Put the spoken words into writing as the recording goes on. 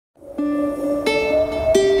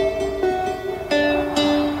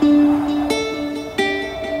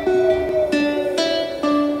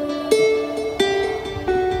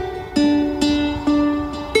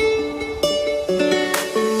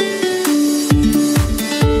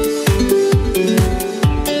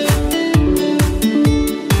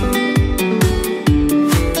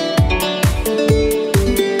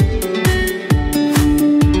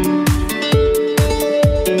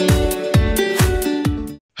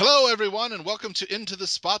Hello, everyone, and welcome to Into the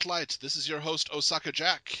Spotlight. This is your host, Osaka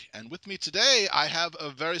Jack, and with me today I have a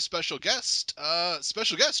very special guest.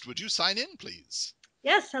 Special guest, would you sign in, please?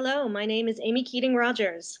 Yes, hello. My name is Amy Keating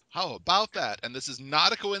Rogers. How about that? And this is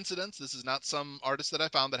not a coincidence. This is not some artist that I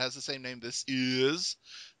found that has the same name. This is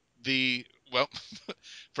the, well,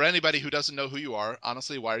 for anybody who doesn't know who you are,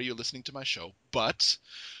 honestly, why are you listening to my show? But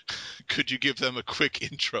could you give them a quick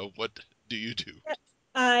intro? What do you do? Yes.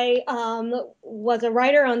 I was a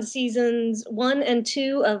writer on seasons 1 and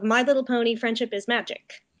 2 of My Little Pony: Friendship is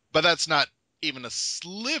Magic. But that's not even a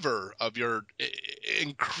sliver of your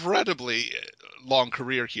incredibly long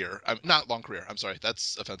career here. Not long career. I'm sorry.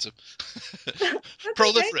 That's offensive. That's okay.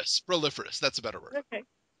 Proliferous. That's a better word. Okay.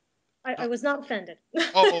 I Oh, was not offended.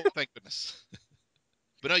 oh, thank goodness.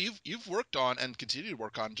 But no, you've worked on and continue to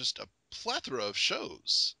work on just a plethora of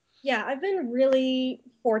shows. Yeah, I've been really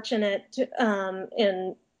fortunate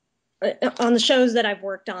in on the shows that I've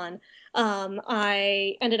worked on.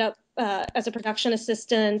 I ended up as a production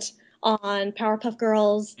assistant on Powerpuff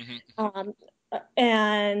Girls, Hmm. um,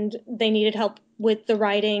 and they needed help with the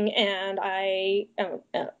writing. And I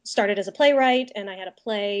started as a playwright, and I had a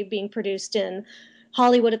play being produced in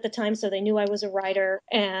Hollywood at the time, so they knew I was a writer.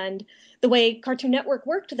 And the way Cartoon Network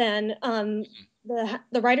worked then,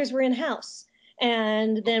 the writers were in house,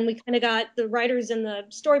 and then we kind of got the writers and the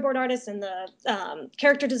storyboard artists and the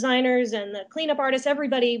character designers and the cleanup artists.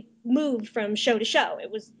 Everybody moved from show to show. It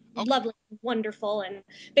was Okay. lovely, wonderful, and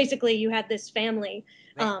basically you had this family,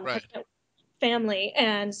 Right. Right. family.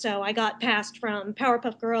 And so I got passed from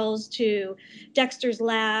Powerpuff Girls to Dexter's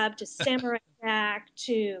Lab to Samurai Jack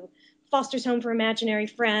to Foster's Home for Imaginary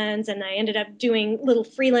Friends, and I ended up doing little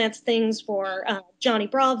freelance things for Johnny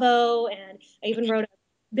Bravo, and I even wrote a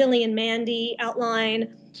Billy and Mandy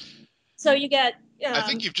outline. So you get, I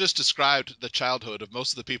think um, you've just described the childhood of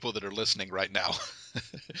most of the people that are listening right now.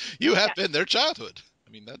 You have yeah, been their childhood. I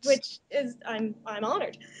mean, that's which is I'm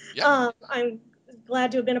honored. yeah. I'm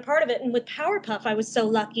glad to have been a part of it. And with Powerpuff, I was so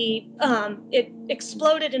lucky. It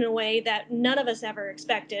exploded in a way that none of us ever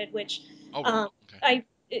expected, which Oh, um, okay. I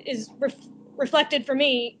is reflected for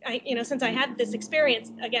me. Since I had this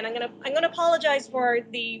experience again, I'm gonna apologize for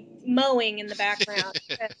the mowing in the background.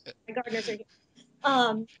 My gardeners are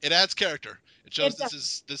here. It adds character. It shows It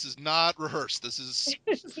this is not rehearsed. This is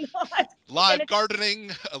does not, and live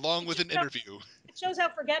gardening along it with an shows interview. it shows how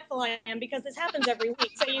forgetful I am because this happens every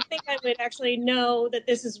week. So you think I would actually know that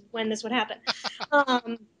this is when this would happen.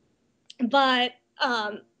 Um, but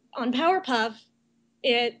on Powerpuff,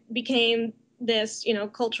 it became this,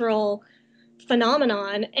 cultural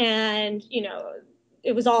phenomenon, and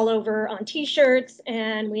it was all over on T-shirts,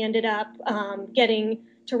 and we ended up getting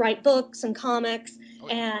to write books and comics. Oh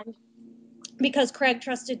yeah. And because Craig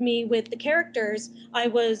trusted me with the characters, I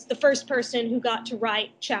was the first person who got to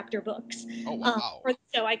write chapter books Oh wow. for the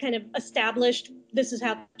show. I kind of established this is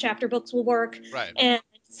how chapter books will work, Right. and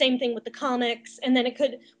same thing with the comics. And then it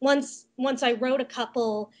could once I wrote a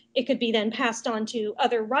couple, it could be then passed on to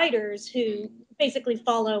other writers Mm. who basically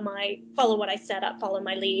follow what I set up, follow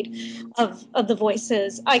my lead of the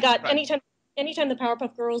voices. I got Right. anytime the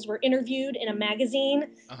Powerpuff Girls were interviewed in a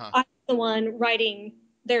magazine, Uh huh. I was the one writing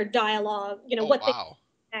their dialogue, Oh what they wow.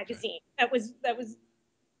 Okay. magazine. That was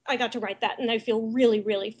I got to write that, and I feel really,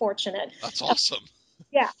 really fortunate. That's Uh, awesome.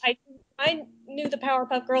 yeah, I knew the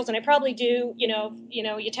Powerpuff Girls, and I probably do.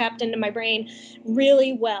 You tapped into my brain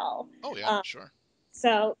really well. Oh yeah. Uh, Sure.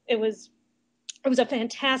 so it was a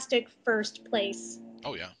fantastic first place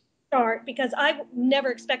Oh yeah. start because I never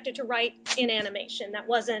expected to write in animation. That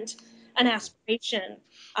wasn't an Oh. aspiration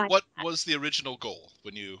I What had. was the original goal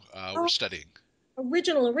when you were Oh, studying?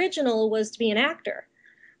 original was to be an actor.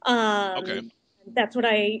 Okay. That's what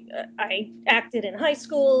I acted in high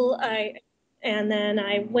school. And then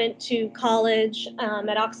I went to college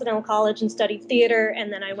at Occidental College and studied theater,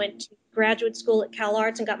 and then I Hmm. went to graduate school at Cal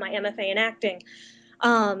Arts and got my MFA in acting.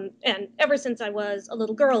 And ever since I was a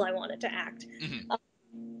little girl, I wanted to act. Hmm.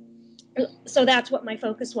 So that's what my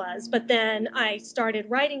focus was. But then I started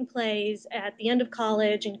writing plays at the end of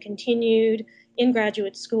college and continued in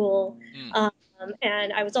graduate school. Mm. Um,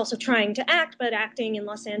 and I was also trying to act, but acting in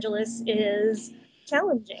Los Angeles is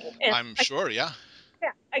challenging. And I'm sure. Yeah.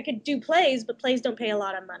 yeah, I could do plays, but plays don't pay a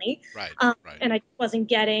lot of money. Right. Right. And I wasn't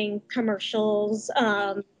getting commercials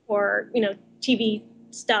or TV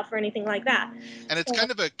stuff or anything like that. And it's So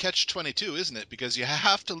kind of a catch-22, isn't it? Because you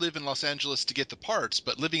have to live in Los Angeles to get the parts,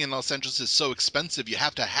 but living in Los Angeles is so expensive, you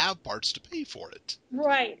have to have parts to pay for it.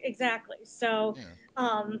 right, exactly. So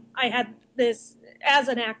Yeah. I had this as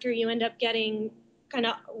an actor, you end up getting kind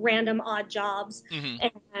of random odd jobs. Hmm.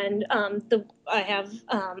 And I have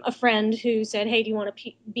a friend who said, "Hey, do you want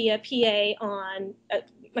to be a PA on?"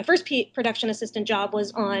 My first production assistant job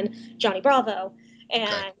was on Johnny Bravo, Okay.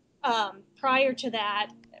 and prior to that,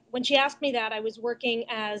 when she asked me that, I was working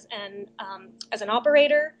as an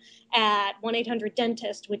operator at 1-800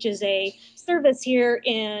 Dentist, which is a service here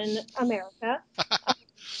in America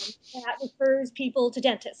that refers people to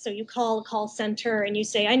dentists. So you call a call center and you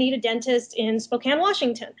say, "I need a dentist in Spokane,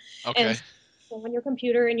 Washington," and Okay. so you go on your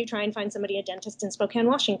computer and you try and find somebody a dentist in Spokane,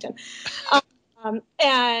 Washington.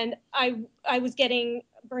 And I was getting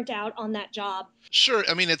burnt out on that job. Sure.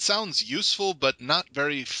 I mean, it sounds useful, but not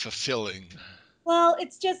very fulfilling. Well,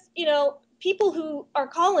 it's just, people who are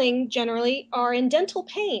calling generally are in dental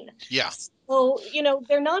pain. Yeah. So,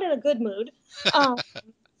 they're not in a good mood. Um,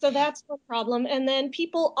 so that's one problem. And then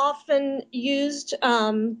people often used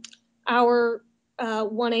our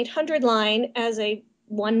 1-800 line as a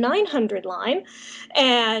 1-900 line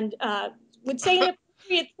and would say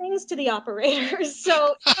inappropriate things to the operators.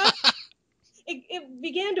 So it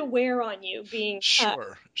began to wear on you being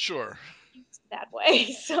Sure. Sure. used that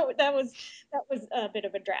way. So that was a bit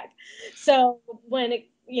of a drag. So when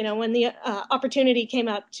the opportunity came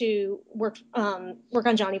up to work on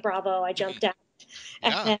Johnny Bravo, I Mhm. jumped out,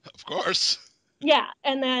 and Yeah, then, of course. yeah,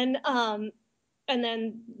 and then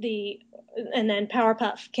the and then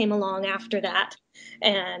Powerpuff came along after that,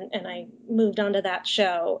 and I moved on to that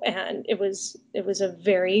show, and it was a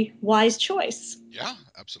very wise choice. Yeah,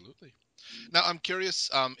 absolutely. Now, I'm curious.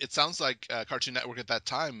 It sounds like Cartoon Network at that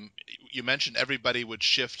time, you mentioned everybody would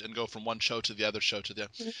shift and go from one show to the other show to the.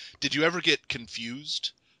 Did you ever get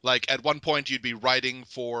confused? Like at one point, you'd be writing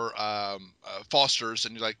for Foster's,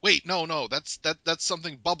 and you're like, "Wait, no, no, that's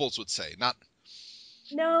something Bubbles would say, not."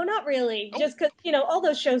 No, not really. Oh, Just because all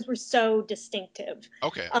those shows were so distinctive.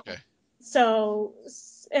 okay, Um, okay. so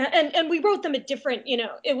and we wrote them at different.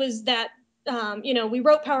 It was that we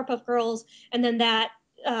wrote Powerpuff Girls, and then that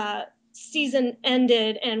uh, season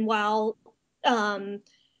ended, and while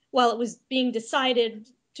it was being decided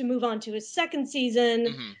to move on to a second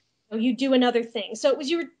season, Hmm. you do another thing. So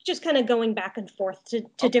you were just kind of going back and forth to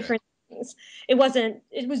Okay. different things. It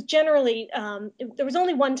was generally, there was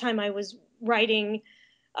only one time I was writing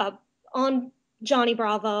uh, on Johnny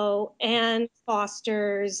Bravo and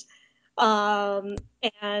Foster's. Um,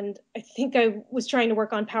 and I think I was trying to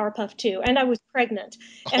work on Powerpuff too, and I was pregnant.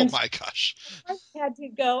 Oh And so my gosh. I had to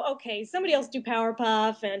go, okay, somebody else do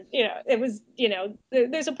Powerpuff. And, it was,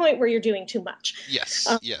 there's a point where you're doing too much. Yes,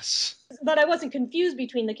 Um, yes. but I wasn't confused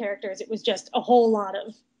between the characters. It was just a whole lot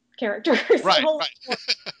of characters, a Right, whole lot right. of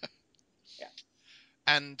work. Yeah.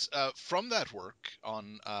 And from that work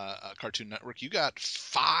on Cartoon Network, you got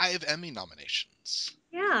 5 Emmy nominations.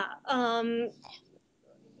 Yeah.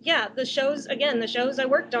 Yeah, the shows I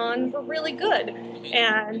worked on were really good, Mhm.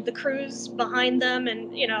 and the crews behind them,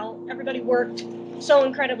 and everybody worked so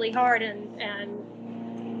incredibly hard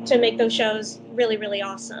and to make those shows really really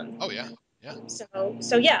awesome. Oh yeah, yeah.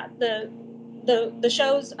 So yeah, the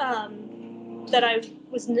shows that I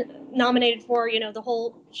was nominated for, the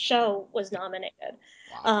whole show was nominated.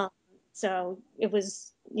 Wow. Um, so it was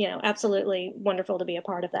absolutely wonderful to be a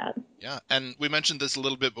part of that. Yeah, and we mentioned this a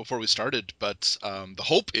little bit before we started, but the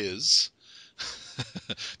hope is,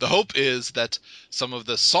 the hope is that some of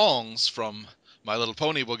the songs from My Little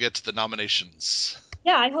Pony will get to the nominations.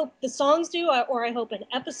 Yeah, I hope the songs do, or I hope an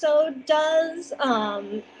episode does.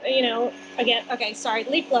 Again, okay, sorry,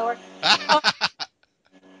 leaf blower. Uh,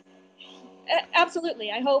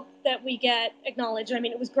 Absolutely, I hope that we get acknowledged. I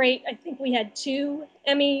mean, it was great. I think we had 2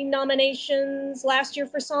 Emmy nominations last year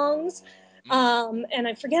for songs, Mm. and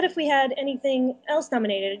I forget if we had anything else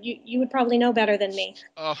nominated. You would probably know better than me.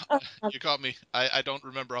 Oh, Um, you caught me. I don't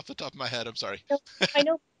remember off the top of my head. I'm sorry. I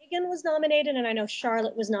know Megan was nominated, and I know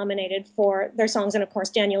Charlotte was nominated for their songs, and of course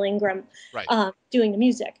Daniel Ingram Right, doing the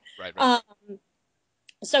music. right, right. Um,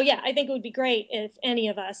 so yeah, I think it would be great if any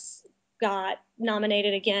of us got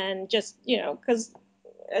nominated again. Just because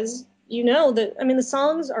as the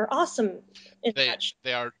songs are awesome in They that show,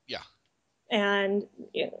 they are, yeah. and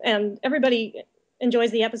and everybody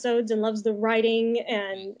enjoys the episodes and loves the writing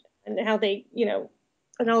Mm. and how they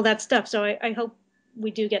and all that stuff. So I hope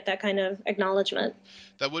we do get that kind of acknowledgement.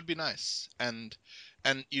 That would be nice. And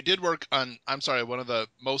you did work on, I'm sorry, one of the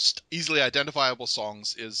most easily identifiable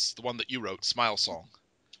songs is the one that you wrote, Smile Song.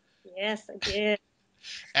 Yes, I did.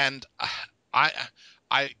 And I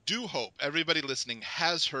I do hope everybody listening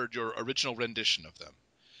has heard your original rendition of them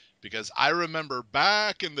because I remember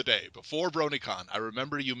back in the day before BronyCon, I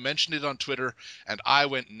remember you mentioned it on Twitter, and I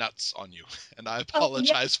went nuts on you, and I Oh, yeah.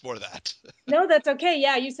 apologize for that. No, that's okay.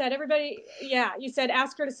 Yeah, you said everybody, yeah, you said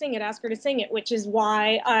ask her to sing it, which is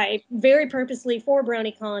why I very purposely for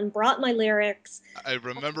BronyCon brought my lyrics. I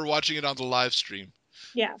remember watching it on the live stream.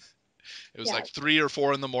 Yeah, It was yeah. like 3 or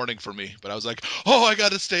 4 in the morning for me, but I was like, "Oh, I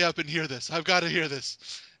got to stay up and hear this. I've got to hear this."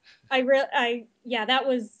 Yeah, that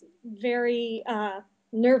was very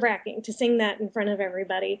nerve-wracking to sing that in front of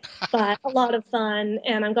everybody, but a lot of fun,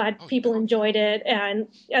 and I'm glad Oh yeah. people enjoyed it. And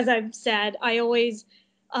as I've said, I always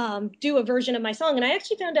do a version of my song, and I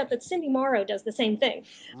actually found out that Cindy Morrow does the same thing.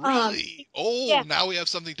 Um, Really? Oh, yeah, now we have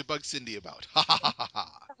something to bug Cindy about. Ha ha ha ha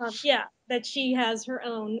ha. yeah, that she has her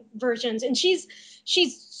own versions, and she's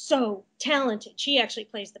so talented. She actually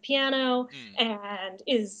plays the piano Mm. and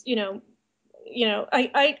is,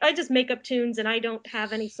 I just make up tunes and I don't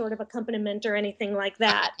have any sort of accompaniment or anything like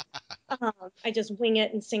that. I just wing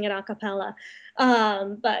it and sing it a cappella.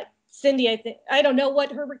 But Cindy, I don't know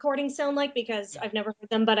what her recordings sound like because Mm. I've never heard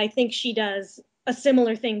them, but I think she does a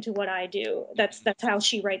similar thing to what I do. That's how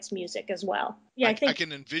she writes music as well. Yeah, I I think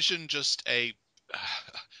can envision just a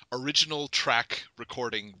original track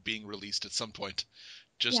recording being released at some point.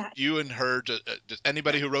 Just yeah. you and her, just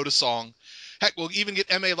anybody who wrote a song. Heck, we'll even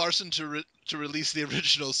get M.A. Larson to release the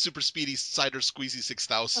original Super Speedy Cider Squeezy Oh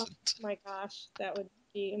 6000. my gosh, that would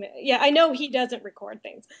be yeah. I know he doesn't record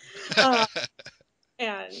things, uh,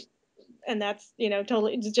 and that's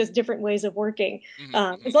totally it's just different ways of working.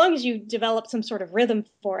 Mhm, As mhm. long as you develop some sort of rhythm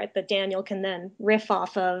for it that Daniel can then riff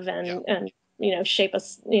off of Yeah, and shape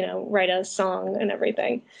a write a song and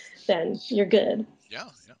everything, then you're good. yeah,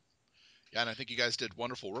 yeah. Yeah, and I think you guys did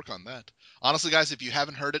wonderful work on that. Honestly, guys, if you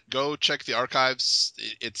haven't heard it, go check the archives.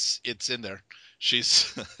 It's in there.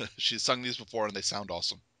 She's she's sung these before, and they sound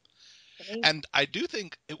awesome. Thank And I do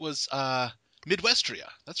think it was Midwestria.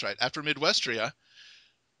 That's right. After Midwestria,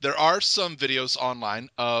 there are some videos online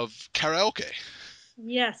of karaoke.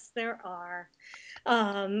 Yes, there are.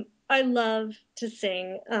 I love to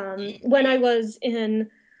sing. Mm, When I was in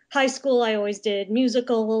high school, I always did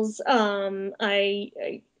musicals. I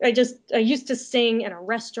used to sing in a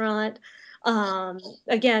restaurant. Um,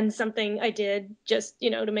 Again, something I did just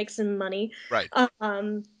to make some money. right.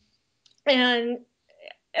 Um, and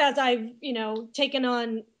as I've taken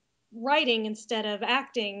on writing instead of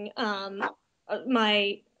acting,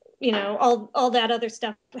 my all that other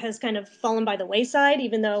stuff has kind of fallen by the wayside.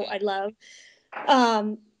 Even though Mm, I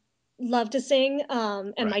um, love to sing,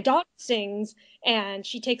 and right. my daughter sings, and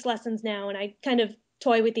she takes lessons now, and I kind of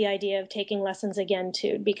toy with the idea of taking lessons again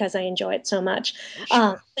too because I enjoy it so much. Oh,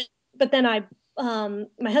 Um, sure. but then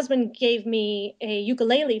my husband gave me a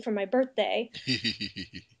ukulele for my birthday,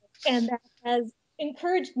 and that has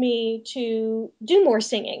encouraged me to do more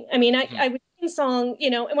singing. I mean, Mhm, I would sing song,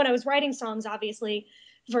 and when I was writing songs, obviously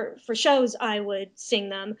for shows, I would sing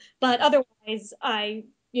them, but mhm. otherwise, I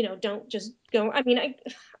don't just go. I mean, I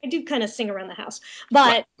do kind of sing around the house,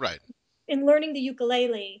 Right, but right. in learning the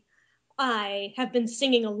ukulele, I have been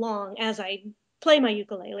singing along as I play my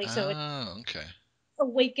ukulele, so it Ah, okay.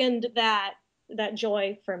 awakened that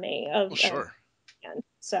joy for me Well, of sure. again.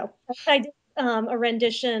 So I did a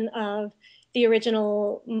rendition of the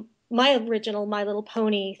original, my original My Little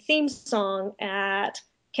Pony theme song at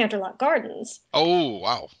Canterlot Gardens. Oh,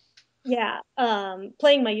 wow. Yeah,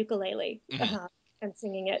 playing my ukulele Mhm. and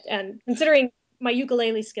singing it. And considering my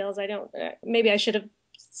ukulele skills, I don't. Maybe I should have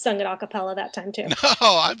sung it a cappella that time too. No,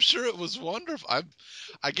 I'm sure it was wonderful.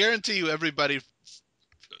 I guarantee you, everybody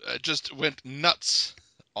just went nuts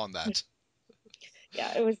on that.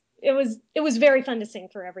 Yeah, it was very fun to sing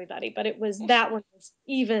for everybody, but it was Well, that sure. one was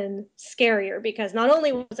even scarier because not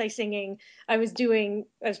only was I singing, I was playing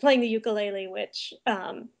the ukulele, which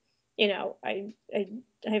I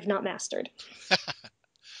have not mastered.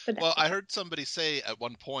 But Well, that's I okay. heard somebody say at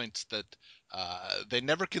one point that they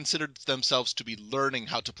never considered themselves to be learning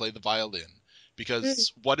how to play the violin Mm-hmm.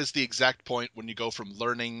 because what is the exact point when you go from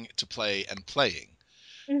learning to play and playing?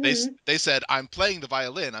 Mm-hmm. They said I'm playing the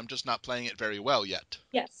violin, I'm just not playing it very well yet.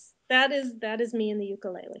 Yes, that is me in the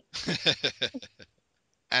ukulele.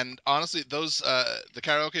 And honestly, those the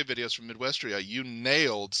karaoke videos from Midwestria, you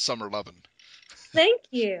nailed Summer Lovin'. Thank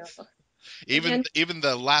you Even again.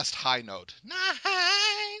 the last high note.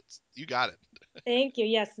 Nights. You got it. Thank you.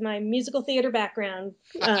 Yes, my musical theater background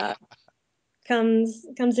uh, comes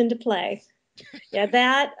into play. Yeah,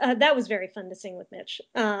 that was very fun to sing with Mitch.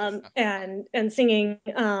 And singing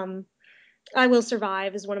 "I Will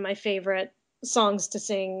Survive" is one of my favorite songs to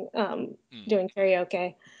sing Mm, doing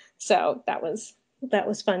karaoke. So that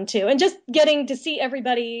was fun too, and just getting to see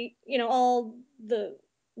everybody, all the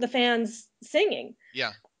the fans singing.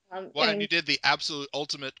 Yeah. Well, and you And did the absolute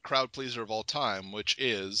ultimate crowd pleaser of all time, which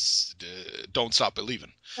is "Don't Stop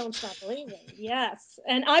Believing." Don't Stop Believing. Yes.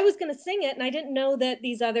 And I was going to sing it, and I didn't know that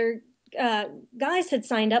these other uh, guys had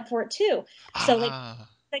signed up for it too. So Ah,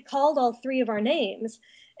 they called all three of our names,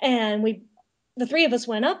 and the three of us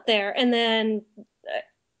went up there. And then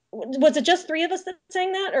was it just three of us that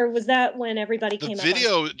sang that, or was that when everybody the came up on?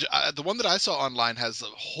 video, the one that I saw online has a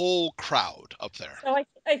whole crowd up there. So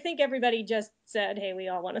I think everybody just said, "Hey, we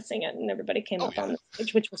all want to sing it," and everybody came Oh up yeah, on the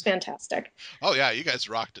stage, which was fantastic. oh yeah, you guys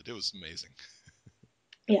rocked it. It was amazing.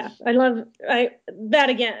 Yeah, I love I that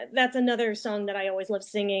again. That's another song that I always love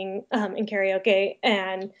singing in karaoke,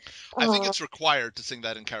 and I think uh, it's required to sing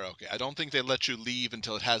that in karaoke. I don't think they let you leave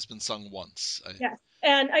until it has been sung once. yes,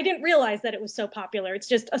 and I didn't realize that it was so popular. It's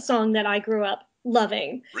just a song that I grew up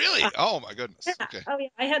loving. Really? Uh, Oh my goodness. yeah, Okay. oh yeah,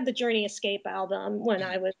 I had the Journey Escape album when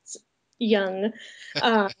I Mhm. was young,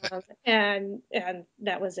 um, and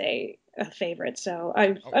that was a favorite. So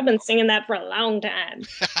Oh, I've been singing that for a long time.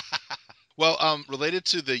 well, related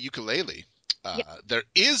to the ukulele, Yeah, there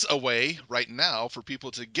is a way right now for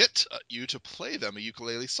people to get you to play them a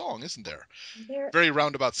ukulele song, isn't there? there Very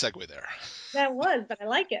roundabout segue there. that was, but I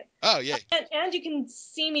like it. Oh, yay. And you can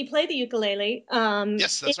see me play the ukulele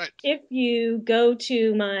Yes, that's right. if you go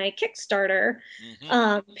to my Kickstarter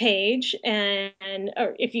Hmm. page, and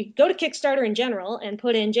or if you go to Kickstarter in general and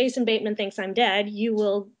put in Jason Bateman thinks I'm dead, you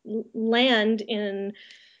will land in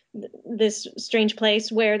this strange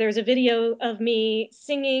place where there's a video of me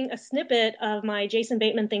singing a snippet of my Jason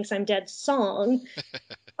Bateman thinks I'm dead song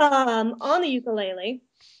on the ukulele,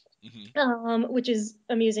 Hmm. which is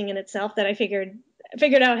amusing in itself. That I figured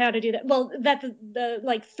out how to do that. Well, that the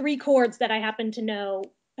like three chords that I happen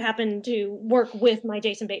to work with my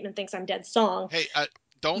Jason Bateman thinks I'm dead song. Hey,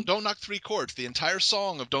 don't knock three chords. The entire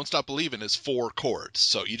song of "Don't Stop Believing" is four chords,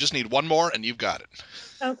 so you just need one more and you've got it.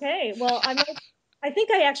 Okay, well, I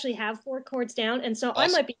think I actually have four chords down, and so I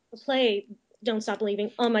Awesome. might be able to play "Don't Stop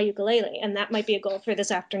Believing" on my ukulele, and that might be a goal for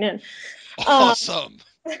this afternoon. Um, Awesome.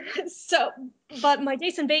 so, but my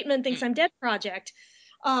Jason Bateman thinks Hmm. I'm dead project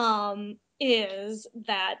is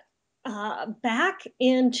that back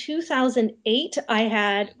in 2008, I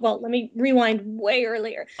had, well, let me rewind way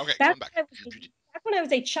earlier. Okay, Back going back. back when I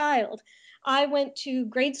was a child, I went to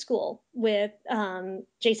grade school with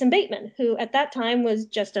Jason Bateman, who at that time was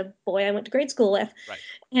just a boy I went to grade school with. Right.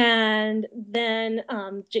 And then,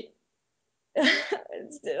 oh,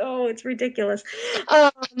 it's ridiculous.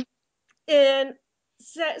 Um, and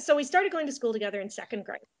so we started going to school together in second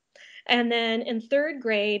grade. And then in third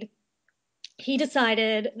grade, he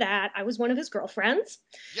decided that I was one of his girlfriends.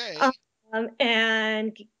 Yay.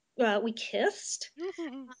 And we kissed.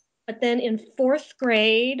 Yoo-hoo. But then in fourth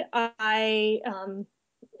grade,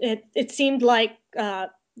 it seemed like the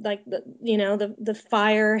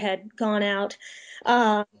fire had gone out,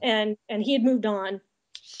 and he had moved on.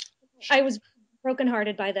 I was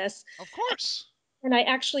brokenhearted by this, Of course. and I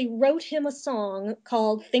actually wrote him a song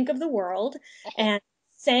called "Think of the World" Oh. and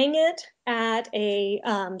sang it at a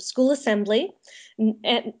school assembly.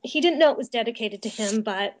 And he didn't know it was dedicated to him,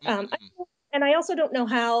 but Mm-mm. and I also don't know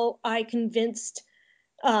how I convinced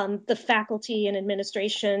the faculty and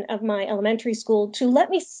administration of my elementary school to let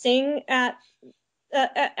me sing at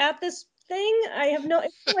this thing. I have no,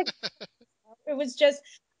 it's like it was just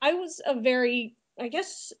I was a very I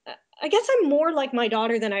guess I'm more like my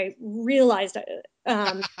daughter than I realized.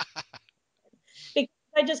 Because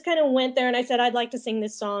I just kind of went there and I said I'd like to sing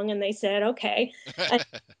this song, and they said okay. I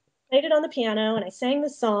played it on the piano and I sang the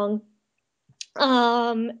song,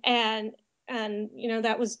 and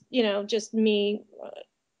that was just me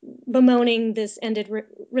bemoaning this ended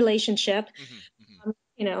relationship, Hmm. Hmm.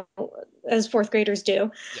 you know, as fourth graders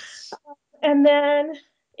do. Yes. And then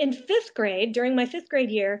in fifth grade, during my fifth grade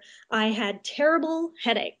year, I had terrible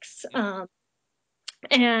headaches. Hmm.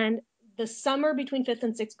 And the summer between fifth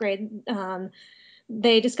and sixth grade,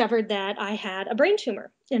 they discovered that I had a brain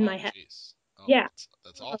tumor in my Oh, head. jeez. Oh, Yeah,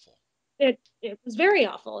 that's awful. it was very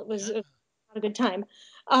awful. Yeah. It was not a good time.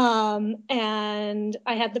 And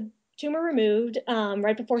I had the tumor removed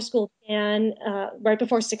right before school began, right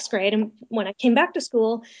before sixth grade. And when I came back to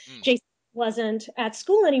school, Mm. Jason wasn't at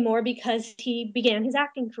school anymore because he began his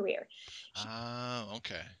acting career. He Ah,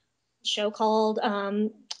 okay. had a show called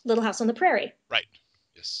Little House on the Prairie. Right.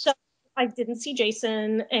 So Yes. I didn't see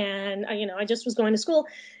Jason, and I just was going to school.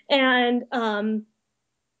 And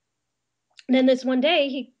then this one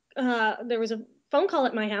day, there was a phone call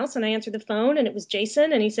at my house, and I answered the phone, and it was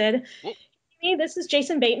Jason, and he said, Whoa. "Hey, this is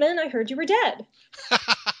Jason Bateman. I heard you were dead."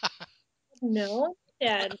 No, I'm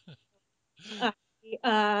dead. Uh,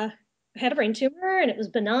 uh, had a brain tumor and it was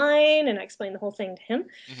benign, and I explained the whole thing to him.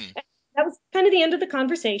 Hmm. And that was kind of the end of the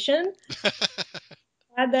conversation.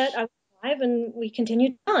 Glad that I was alive, and we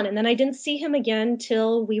continued on. And then I didn't see him again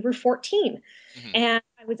till we were 14. Hmm. And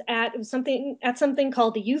I was at it was something at something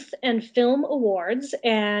called the Youth and Film Awards,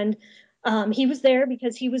 and he was there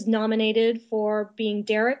because he was nominated for being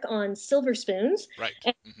Derek on Silver Spoons, Right.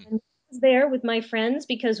 and Hmm. I was there with my friends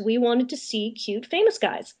because we wanted to see cute famous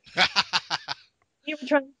guys. We were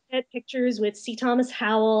trying to get pictures with C. Thomas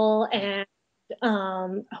Howell Hmm. and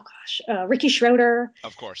Ricky Schroeder,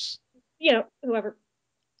 Of course. whoever.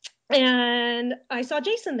 And I saw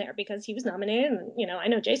Jason there because he was nominated, and I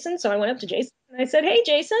know Jason, so I went up to Hmm. Jason and I said, "Hey,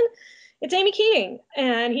 Jason, it's Amy Keating."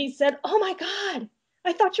 And he said, "Oh my God,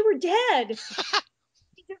 I thought you were dead."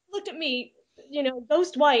 He just looked at me,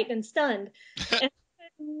 ghost white and stunned. And I said,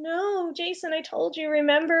 "No, Jason, I told you,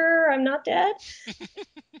 remember, I'm not dead."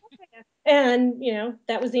 And,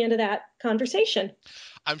 that was the end of that conversation.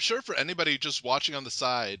 I'm sure for anybody just watching on the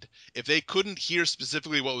side, if they couldn't hear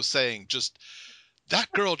specifically what was saying, just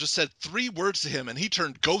that girl just said 3 words to him and he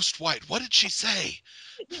turned ghost white. What did she say?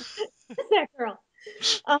 That's that girl.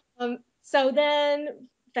 So then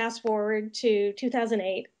fast forward to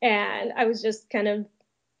 2008, and I was just kind of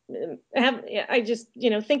I just,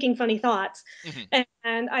 thinking funny thoughts. Hmm.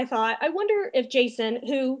 And I thought, I wonder if Jason,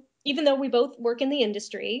 who, even though we both work in the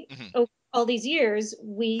industry Hmm. over all these years,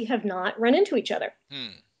 we have not run into each other.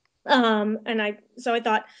 Hmm. So I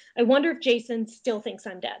thought, I wonder if Jason still thinks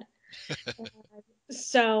I'm dead.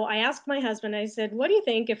 So I asked my husband, I said, what do you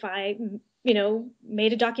think if I,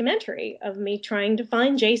 made a documentary of me trying to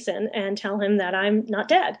find Jason and tell him that I'm not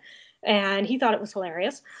dead? And he thought it was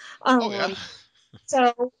hilarious. Oh yeah. Um,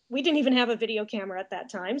 so we didn't even have a video camera at that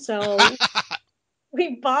time. So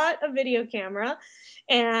we bought a video camera,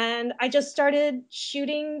 and I just started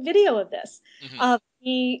shooting video of this, Hmm. of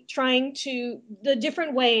me trying to, the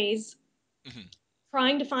different ways, Hmm.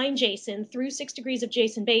 trying to find Jason through 6 Degrees of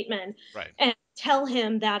Jason Bateman Right. and tell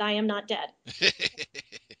him that I am not dead.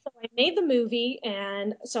 So I made the movie,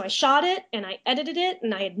 and so I shot it and I edited it,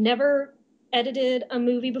 and I had never edited a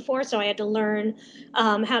movie before, so I had to learn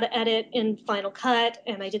how to edit in Final Cut,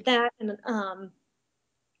 and I did that. And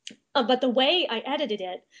but the way I edited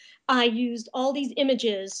it, I used all these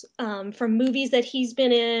images from movies that he's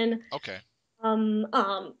been in, Okay.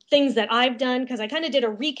 things that I've done, because I kind of did a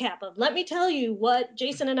recap of, let me tell you what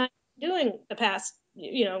Jason and I are doing the past,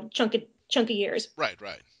 chunk of years. Right.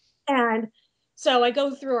 Right. And so I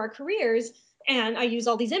go through our careers, and I use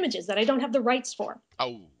all these images that I don't have the rights for.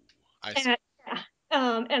 Oh, I see.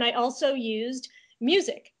 And, and I also used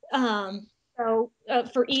music. Mm.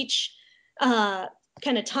 For each uh,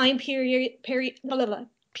 kind of time blah, blah, blah,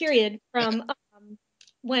 period from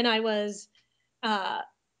when I was uh,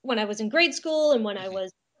 when I was in grade school and when I Hmm.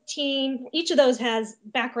 was 14. Each of those has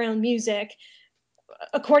background music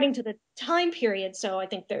according to the time period. So I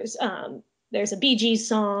think there's a Bee Gees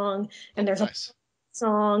song, and Oh, there's a nice.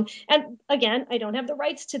 song. And again, I don't have the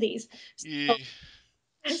rights to these. So, Ye-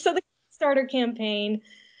 so the Kickstarter campaign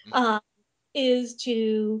Mhm. uh, is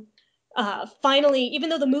to finally, even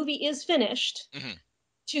though the movie is finished, Mhm.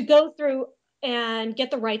 to go through and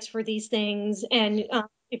get the rights for these things. And Mhm.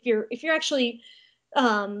 if you're actually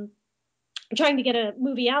um, trying to get a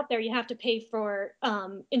movie out there, you have to pay for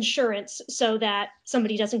insurance so that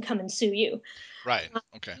somebody doesn't come and sue you. Right. Uh,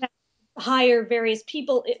 Okay. you have to hire various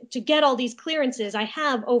people to get all these clearances. I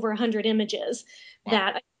have over 100 images Wow.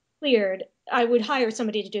 that I cleared. I would hire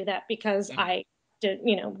somebody to do that because Hmm. I to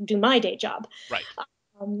do my day job. Right.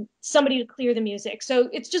 Somebody to clear the music. So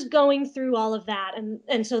it's just going through all of that,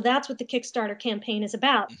 and so that's what the Kickstarter campaign is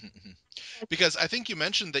about. Hmm. Hmm. Because I think you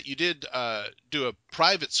mentioned that you did do a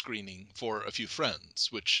private screening for a few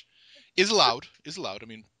friends, which is allowed. Is allowed. I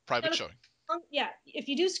mean, private showing. Yeah, if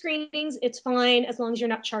you do screenings, it's fine as long as you're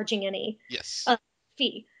not charging any Yes. uh,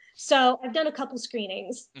 fee. So I've done a couple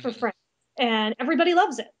screenings for Hmm. friends, and everybody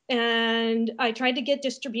loves it. And I tried to get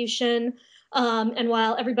distribution, and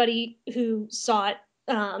while everybody who saw it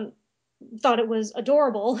thought it was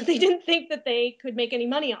adorable, they didn't think that they could make any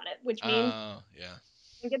money on it, which means Yeah.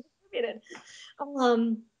 it get distributed.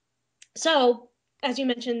 Um, so, as you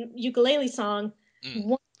mentioned, ukulele song, Mm.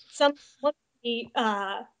 one, one of the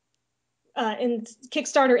in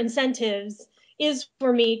Kickstarter incentives is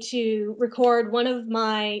for me to record one of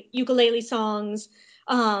my ukulele songs,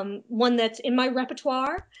 one that's in my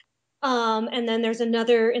repertoire. And then there's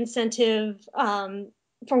another incentive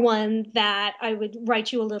for one that I would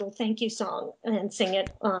write you a little thank you song and sing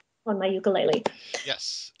it on my ukulele.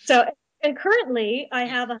 Yes. So, and currently I Mm.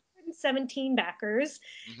 have 117 backers,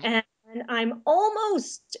 Hmm. and and I'm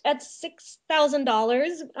almost at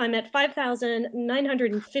 $6,000. I'm at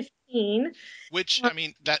 5,915. Which, Uh, I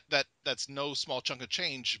mean, that's no small chunk of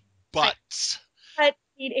change, I, but I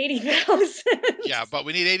need 80,000. yeah, but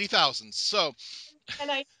we need 80,000. So, And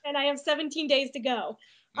I have 17 days to go.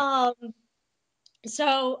 mm, Um,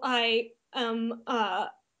 so I'm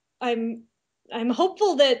I'm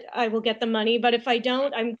hopeful that I will get the money, but if I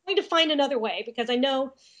don't, I'm going to find another way because I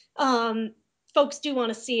know um, folks do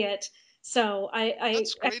want to see it. So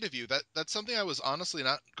that's great of you. That's something I was honestly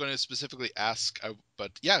not going to specifically ask,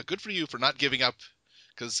 but yeah, good for you for not giving up.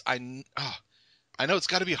 Because I know it's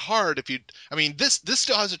got to be hard if you. I mean, this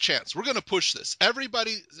still has a chance. We're going to push this.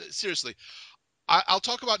 Everybody, seriously, I'll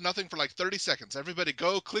talk about nothing for like 30 seconds. Everybody,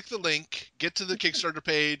 go click the link, get to the Kickstarter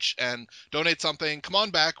page, and donate something. Come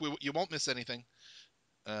on back. You won't miss anything.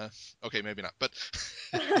 Uh, okay, maybe not, but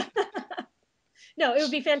no, it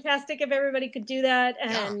would be fantastic if everybody could do that,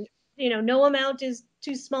 yeah, and no amount is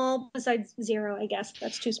too small besides zero. I guess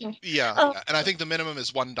that's too small. yeah, Um, yeah. And I think the minimum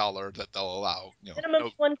is $1 that they'll allow.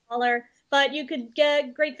 minimum No, $1, but you could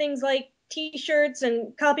get great things like T-shirts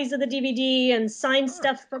and copies of the DVD and signed sure.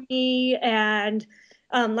 stuff from me, and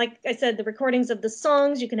like I said, the recordings of the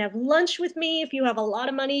songs. You can have lunch with me if you have a lot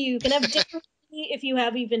of money. You can have dinner with me if you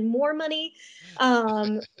have even more money.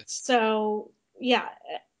 So yeah,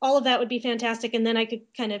 all of that would be fantastic, and then I could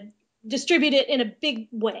kind of distribute it in a big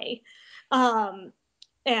way. Um,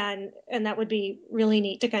 and that would be really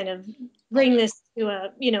neat to kind of Oh bring yeah. this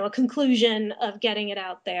to a conclusion of getting it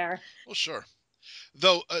out there. Well, sure.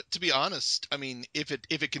 Though, to be honest, I mean, if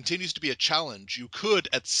it continues to be a challenge, you could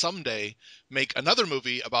at someday make another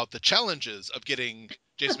movie about the challenges of getting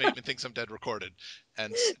Jason Bateman Thinks I'm Dead recorded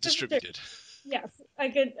and distributed. Yes, I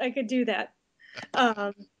could do that.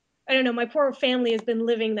 um I don't know, my poor family has been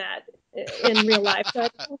living that in real life, so I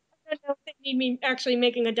don't know if they need me actually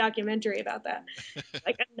making a documentary about that.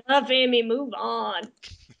 Like, enough, Amy, move on.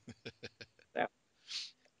 So,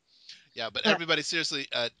 Yeah, but but everybody, seriously,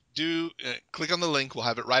 do click on the link. We'll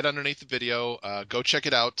have it right underneath the video. Go check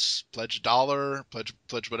it out. Pledge $1.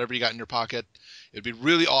 Pledge whatever you got in your pocket. It'd be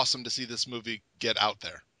really awesome to see this movie get out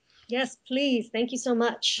there. yes, please, thank you so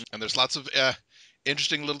much. And there's lots of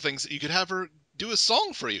interesting little things that you could have her do a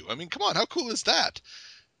song for you. I mean, come on, how cool is that?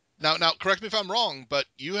 Now, correct me if I'm wrong, but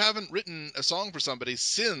you haven't written a song for somebody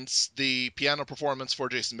since the piano performance for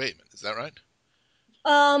Jason Bateman. Is that right?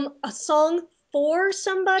 A song for Yeah,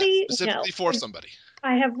 somebody? No. specifically for somebody.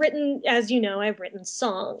 I have written, as you know, I've written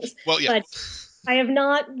songs, Well, yeah. but I have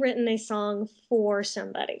not written a song for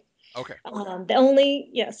somebody. Okay. Only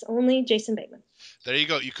Jason Bateman. There you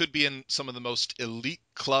go. You could be in some of the most elite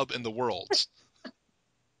club in the world.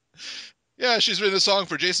 Yeah, she's written a song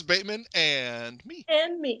for Jason Bateman and me,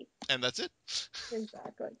 And me. and that's it.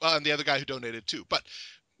 Exactly. Well, and the other guy who donated too. But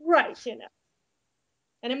Right.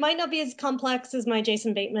 And it might not be as complex as my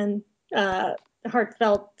Jason Bateman, uh,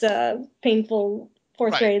 heartfelt, painful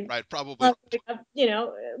fourth right, grade right, probably love,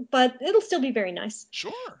 not. but it'll still be very nice.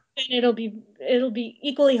 Sure. And it'll be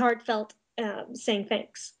equally heartfelt, saying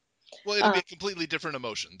thanks. Well, it'll be Uh, a completely different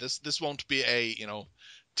emotion. This won't be a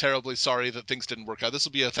terribly sorry that things didn't work out. This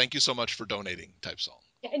will be a thank you so much for donating type song.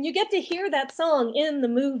 and you get to hear that song in the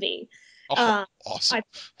movie. Oh, Uh, awesome.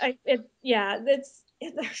 yeah,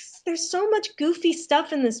 there's so much goofy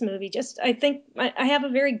stuff in this movie. Just, I think I have a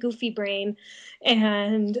very goofy brain,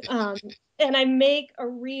 and I make a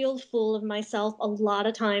real fool of myself a lot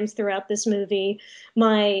of times throughout this movie.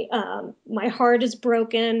 My heart is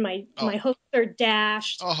broken. My Oh, hopes are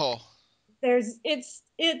dashed. oh,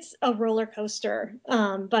 It's a roller coaster,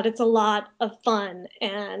 but it's a lot of fun,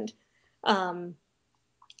 um,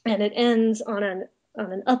 and it ends on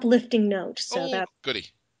an uplifting note. So oh, goody.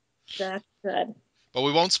 that's good. But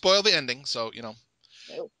we won't spoil the ending, so No.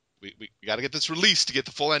 we got to get this released to get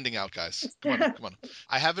the full ending out, guys. Come on now, come on.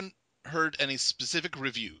 I haven't heard any specific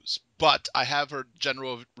reviews, but I have heard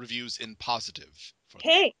general reviews in positive for the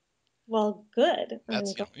film. Okay, well, good. I'm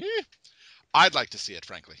That's glad I'd like to see it,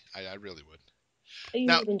 frankly. I really would. you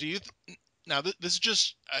Now, would enjoy do you? Now, this is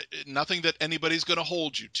just nothing that anybody's going to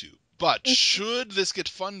hold you to. But it. should this get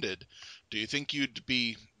funded, do you think you'd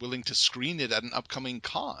be willing to screen it at an upcoming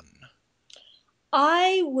con?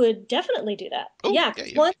 I would definitely do that. Oh, Yeah, yeah,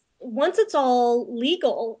 because yeah. once it's all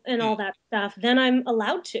legal and Mm. all that stuff, then I'm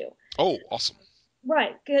allowed to. Oh, awesome.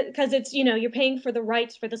 Right, because it's you're paying for the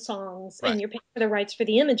rights for the songs and Right. you're paying for the rights for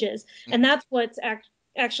the images, Mm. and that's what's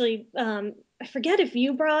actually. I forget if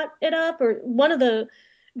you brought it up or one of the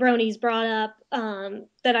bronies brought up,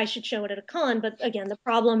 that I should show it at a con. But again, the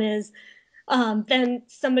problem is, then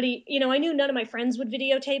somebody, I knew none of my friends would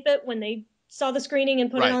videotape it when they saw the screening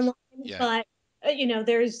and put it Right. online, Yeah. but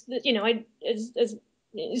there's,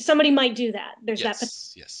 somebody might do that. There's that,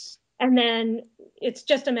 Yes, yes. and then it's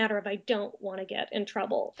just a matter of I don't want to get in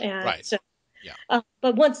trouble, and Right. so. Yeah.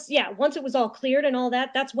 But once it was all cleared and all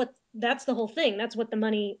that, that's the whole thing. That's what the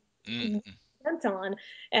money Mm-hmm. went on,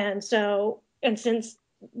 and so and since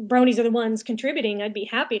bronies are the ones contributing, I'd be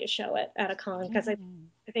happy to show it at a con because I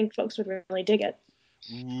think folks would really dig it.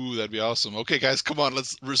 Ooh, that'd be awesome. Okay, guys, come on,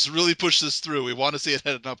 let's really push this through. We want to see it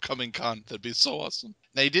at an upcoming con. That'd be so awesome.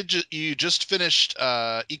 Now you just finished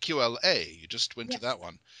EQLA. You just went to Yes. that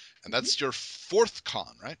one, and Mhm. that's your fourth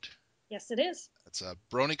con, right? Yes, it is. It's a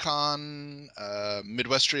BronyCon,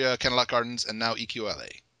 Midwestria, Candlelight Gardens, and now EQLA.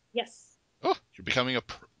 Yes, Oh, you're becoming a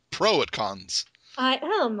pro at cons. I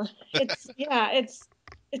am.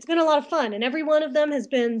 It's been a lot of fun, and every one of them has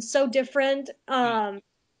been so different. Mm,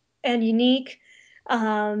 And unique.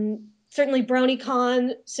 Certainly,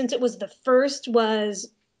 BronyCon, since it was the first,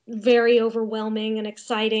 was very overwhelming and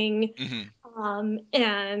exciting. hmm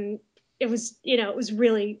And it was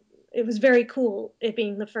very cool it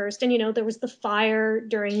being the first. And there was the fire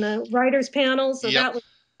during the writers' panel, so Yep. that was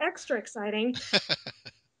extra exciting.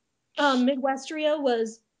 Midwestria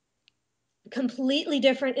was completely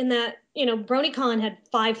different in that BronyCon had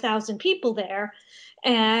 5,000 people there,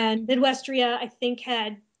 and Midwestria I think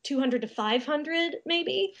had 200 to 500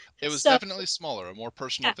 maybe. It was So definitely smaller, a more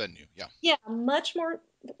personal yeah, venue. Yeah. yeah, much more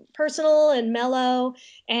personal and mellow,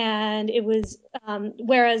 and it was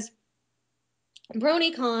whereas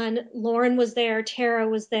BronyCon, Lauren was there, Tara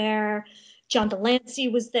was there, John Delancey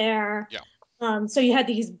was there. Yeah. So you had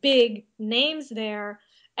these big names there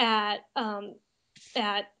at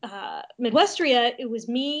Midwestria. It was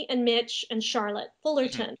me and Mitch and Charlotte hmm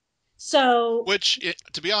Fullerton. So, Which,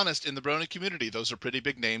 to be honest, in the Brony community, those are pretty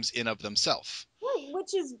big names in of themselves.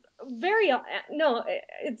 which is very no,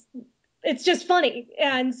 it's just funny,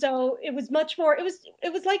 and so it was much more. It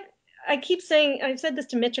was like I keep saying. I've said this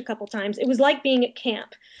to Mitch a couple times. It was like being at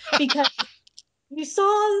camp because you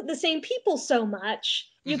saw the same people so much,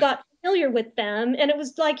 you hmm got familiar with them, and it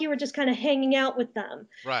was like you were just kind of hanging out with them,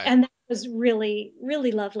 Right. and that was really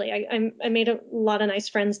really lovely. I made a lot of nice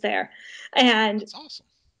friends there, and That's awesome.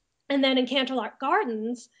 and then in Canterlot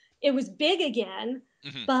Gardens it was big again,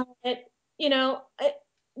 hmm but you know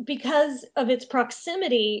because of its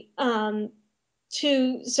proximity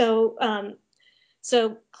to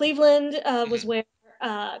so Cleveland was hmm where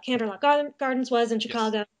Canterlot Gardens was, and Yes.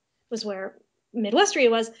 Chicago was where Midwestria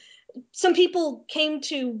was. Some people came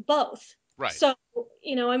to both. Right. So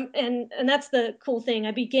and that's the cool thing.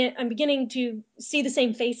 I'm beginning to see the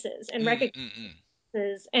same faces and recognize Mm-mm-mm.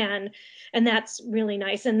 faces, and that's really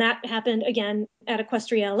nice. And that happened again at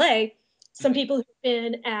Equestria LA. Some hmm people who've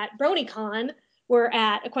been at BronyCon were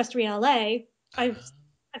at Equestria LA. I've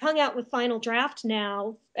I've hung out with Final Draft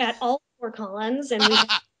now at all four cons, and we had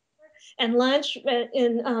and lunch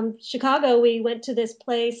in Chicago. We went to this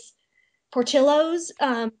place Portillo's.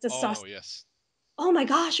 The Oh, sauce. yes. Oh my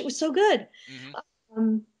gosh, it was so good. hmm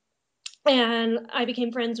Um, and I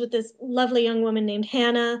became friends with this lovely young woman named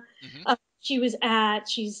Hannah. hmm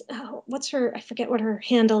What's her? I forget what her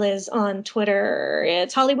handle is on Twitter.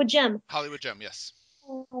 It's Hollywood Gem. Hollywood Gem, yes.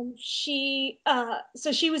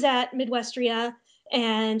 So she was at Midwestria,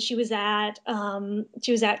 and she was at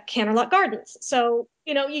Canterlot Gardens. So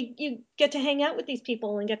you get to hang out with these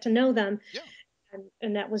people and get to know them, Yeah.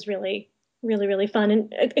 and that was really really really fun.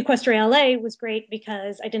 And Equestria LA was great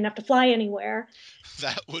because I didn't have to fly anywhere.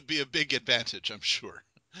 That would be a big advantage, I'm sure.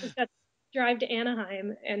 Just got to drive to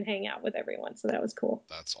Anaheim and hang out with everyone, so that was cool.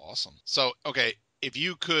 That's awesome. So, okay, if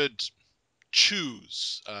you could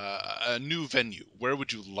choose a new venue, where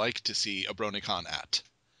would you like to see a BronyCon at?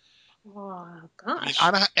 Oh I mean,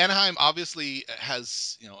 gosh. Anaheim obviously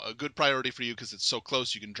has a good priority for you because it's so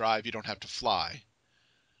close. You can drive. You don't have to fly.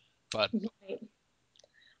 But Right.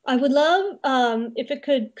 I would love if it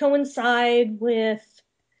could coincide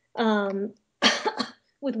um,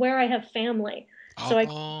 with where I have family. So I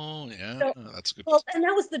oh yeah, so that's a good well, place. and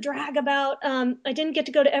that was the drag about I didn't get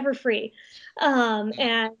to go to Everfree, Mm,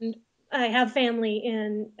 and I have family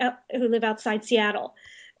who live outside Seattle,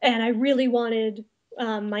 and I really wanted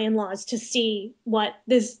my in-laws to see what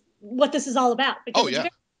this is all about oh because yeah,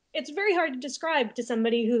 it's very hard to describe to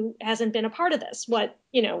somebody who hasn't been a part of this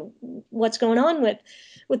what's going on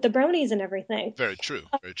with the bronies and everything. very true,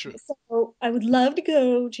 very true. So I would love to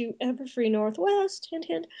go to Everfree Northwest, hint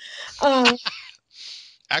hint. Um,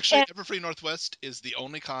 Actually, and Everfree Northwest is the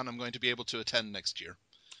only con I'm going to be able to attend next year.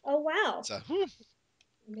 oh wow, So, whew, I,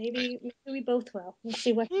 maybe we both will. We'll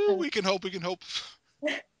see what whew, happens. we can hope. We can hope.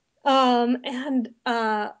 And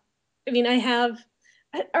I mean, I have.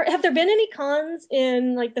 Have there been any cons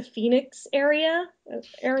in like the Phoenix area,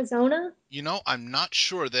 Arizona? I'm not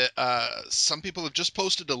sure that some people have just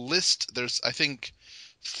posted a list. There's, I think,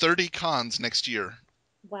 30 cons next year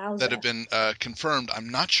that have Wowza. been confirmed. I'm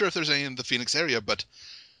not sure if there's any in the Phoenix area, but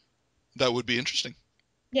that would be interesting.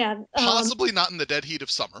 Yeah. Possibly not in the dead heat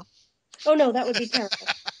of summer. Oh no, that would be terrible.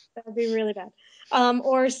 That would be really bad.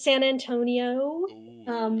 Or San Antonio.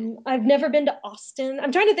 Ooh. I've never been to Austin.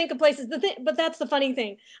 I'm trying to think of places. But that's the funny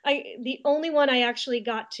thing. The only one I actually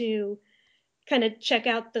got to kind of check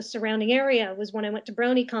out the surrounding area was when I went to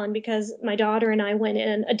BronyCon because my daughter and I went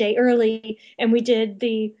in a day early and we did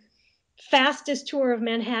the fastest tour of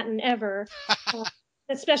Manhattan ever. Uh,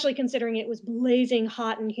 Especially considering it was blazing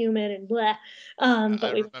hot and humid and blah. I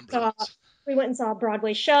But remember those. we went and saw a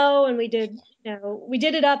Broadway show, and we did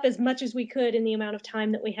it up as much as we could in the amount of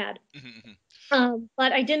time that we had.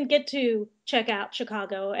 But I didn't get to check out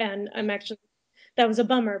Chicago, and that was a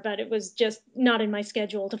bummer. But it was just not in my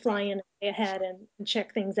schedule to fly Right. in a day ahead Sure. and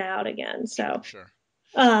check things out again. Sure.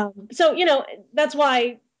 So that's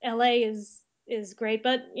why LA is great,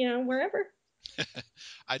 but wherever.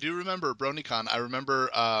 I do remember BronyCon. I remember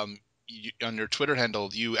on your Twitter handle,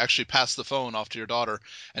 you actually passed the phone off to your daughter,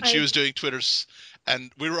 and she I was doing Twitters,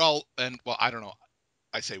 and we were all, and well, I don't know.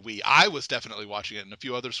 I say we. I was definitely watching it, and a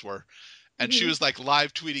few others were, and she mhm. was like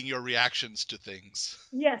live tweeting your reactions to things.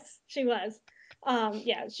 Yes, she was.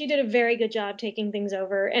 Yeah, she did a very good job taking things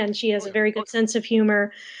over, and she has Oh a yeah. very good sense of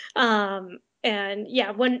humor. And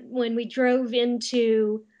yeah, when we drove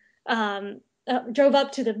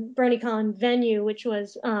up to the BronyCon venue, which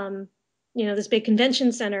was this big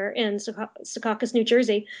convention center in Secaucus, New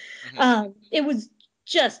Jersey, Hmm. it was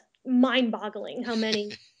just mind-boggling how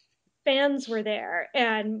many fans were there,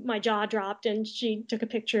 and my jaw dropped, and she took a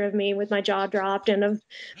picture of me with my jaw dropped and of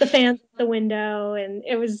the fans at the window, and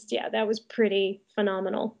that was pretty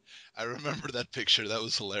phenomenal. I remember that picture. That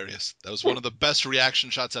was hilarious. That was one of the best reaction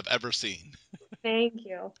shots I've ever seen. Thank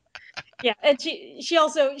you. Yeah, and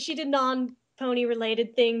she did non pony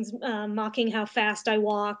related things, mocking how fast I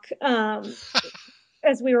walk,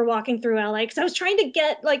 as we were walking through LA, because I was trying to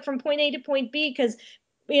get like from point A to point B, because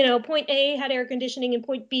point A had air conditioning and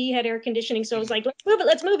point B had air conditioning, so I was Mhm. like,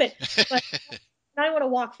 let's move it. But I want to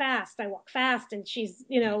walk fast. I walk fast, and she's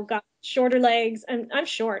got shorter legs, and I'm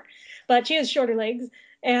short, but she has shorter legs,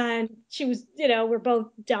 and she was we're both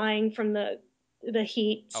dying from the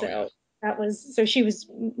heat, Oh yeah. so she was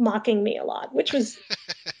mocking me a lot, which was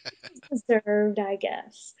deserved, I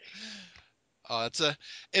guess. It's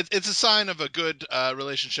a sign of a good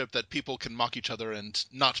relationship that people can mock each other and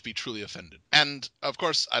not be truly offended. And of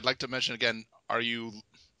course, I'd like to mention again: are you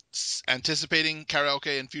anticipating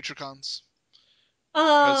karaoke in future cons?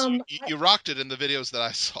 Because Um, you rocked it in the videos that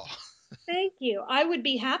I saw. Thank you. I would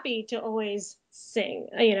be happy to always sing.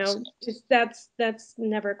 Awesome. That's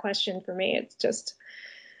never a question for me. It's just,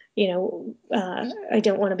 I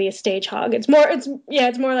don't want to be a stage hog. It's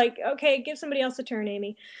more like, okay, give somebody else a turn,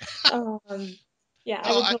 Amy. Um, yeah, I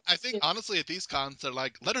No, would I think totally honestly at these cons they're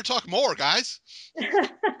like, let her talk more, guys. do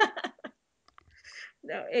that.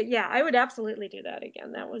 No, yeah, I would absolutely do that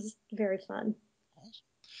again. That was very fun.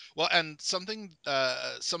 Well, and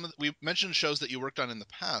we mentioned shows that you worked on in the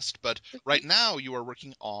past, but right now you are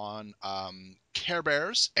working on Care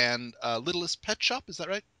Bears and Littlest Pet Shop. Is that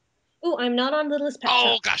right? Oh, I'm not on Littlest Pet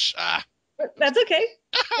Oh Shop. gosh, That's okay.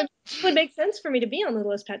 It would make sense for me to be on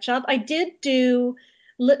Littlest Pet Shop. I did do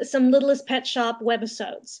some Littlest Pet Shop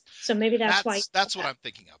webisodes, so maybe that's why you said that's what that. I'm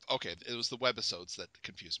thinking of. Okay, it was the webisodes that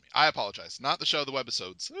confused me. I apologize. Not the show, the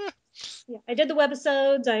webisodes. Yeah, I did the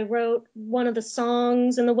webisodes. I wrote one of the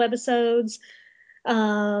songs in the webisodes.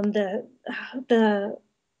 The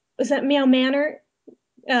was that Meow Manor?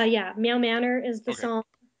 Yeah, Meow Manor is the Okay,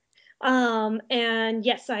 song. And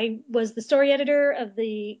yes, I was the story editor of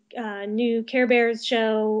the new Care Bears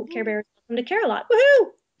show, Care woo, Bears Welcome to Care-a-Lot. Woohoo!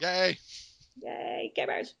 yay! Yay, Care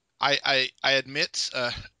Bears. I admit,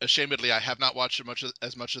 ashamedly, I have not watched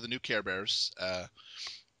as much of the new Care Bears.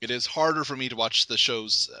 It is harder for me to watch the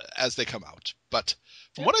shows as they come out, but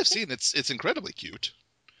from what I've seen, it's incredibly cute.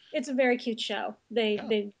 It's a very cute show. Yeah.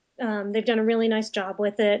 They've done a really nice job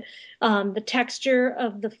with it. The texture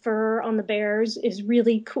of the fur on the bears is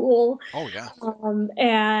really cool. Oh yeah.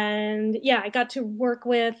 And yeah, I got to work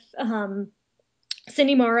with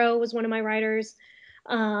Cindy Morrow was one of my writers.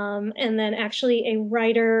 And then actually a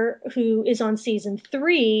writer who is on season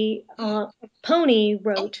 3, Hmm. Pony Oh.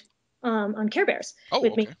 wrote on Care Bears Oh.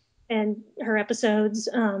 with me, Okay. and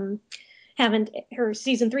haven't her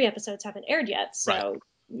season 3 episodes haven't aired yet, Right. so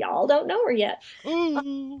y'all don't know her yet.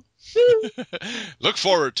 Ooh. Woo! Look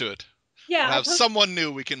forward to it. Yeah, We'll I have posted. someone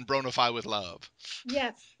new we can bronify with love.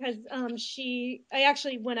 Yes, because I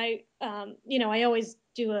actually, when I always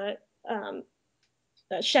do a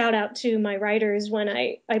shout out to my writers when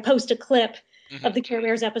I post a clip Hmm. of the Care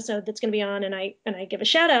Bears episode that's going to be on, and I give a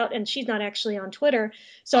shout out, and she's not actually on Twitter,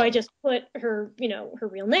 so I Oh. just put her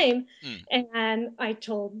real name, Mm. and I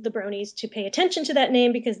told the bronies to pay attention to that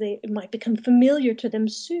name because it might become familiar to them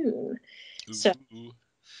soon. So Ooh.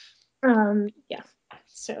 yeah,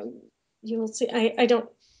 so you will see. I don't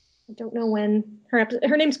know when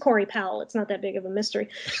her name's Corey Powell. It's not that big of a mystery,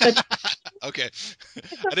 but Okay.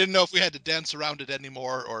 I didn't know if we had to dance around it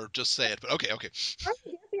anymore or just say it, but okay, okay.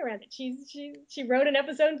 dancing around it. She wrote an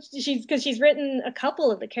episode. She's written a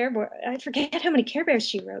couple of the Care Bears. I forget how many Care Bears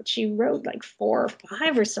she wrote. She wrote like 4 or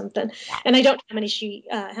 5 or something, Wow. and I don't know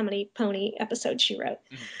how many pony episodes she wrote.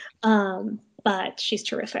 Mhm. But she's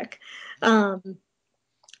terrific. Um,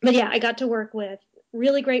 but yeah, I got to work with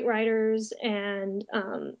really great writers, and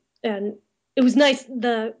it was nice.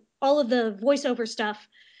 The All of the voiceover stuff,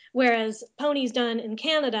 whereas Pony's done in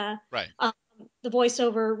Canada, Right. the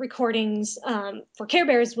voiceover recordings for Care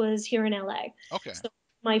Bears was here in LA. Okay. So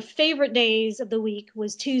my favorite days of the week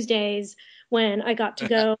was Tuesdays when I got to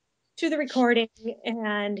go to the recording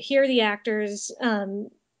and hear the actors,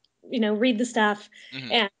 read the stuff,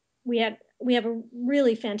 Hmm. and we have a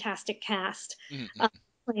really fantastic cast uh,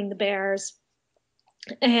 Hmm. playing the Bears,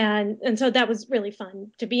 and so that was really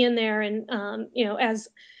fun to be in there, and as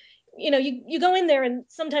you go in there and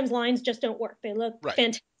sometimes lines just don't work. They look Right.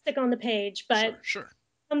 fantastic on the page, Sure, but sure.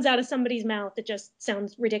 comes out of somebody's mouth that just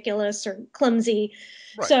sounds ridiculous or clumsy.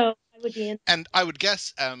 Right. So I would be in. And I would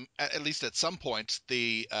guess, at least at some point,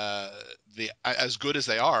 the as good as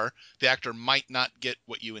they are, the actor might not get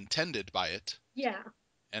what you intended by it. Yeah,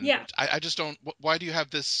 And yeah, I just don't. Why do you have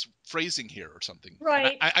this phrasing here or something? And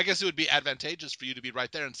right, I guess it would be advantageous for you to be right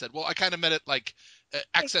there and said, well, I kind of meant it like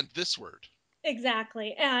accent this word.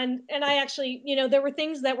 exactly. And I actually, there were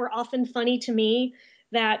things that were often funny to me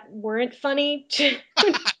that weren't funny to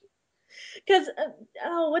because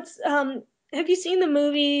what's have you seen the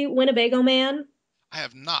movie Winnebago Man? I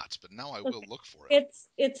have not, but now I will Okay. look for it.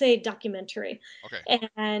 It's a documentary, Okay.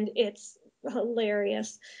 and it's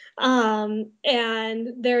hilarious. And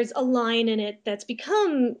there's a line in it that's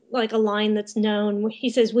become like a line that's known. He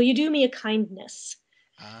says, "Will you do me a kindness?"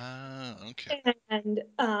 Ah, okay. And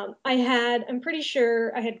I'm pretty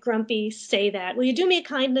sure I had Grumpy say that. "Will you do me a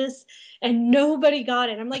kindness?" And nobody got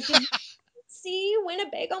it. I'm like, did you see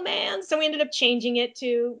Winnebago Man? So we ended up changing it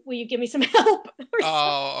to "Will you give me some help?" or something.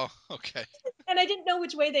 Oh, okay. And I didn't know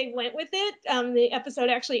which way they went with it. The episode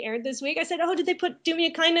actually aired this week. I said, "Oh, did they put "Do Me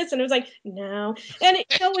a Kindness"?" And it was like, "No." And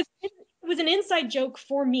it was an inside joke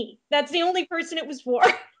for me. That's the only person it was for.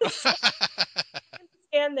 So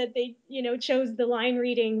I understand that they, chose the line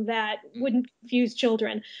reading that wouldn't confuse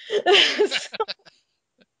children. So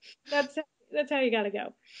that's that's how you got to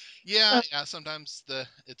go. Yeah, Uh, yeah. Sometimes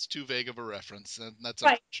it's too vague of a reference, and that's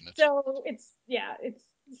right. unfortunate. So it's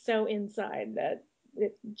so inside that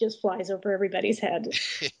it just flies over everybody's head.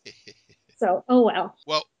 So, oh well.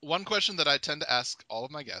 Well, one question that I tend to ask all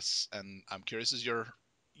of my guests, and I'm curious, is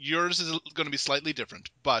yours is going to be slightly different,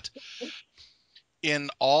 but in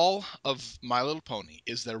all of My Little Pony,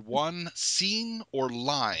 is there one scene or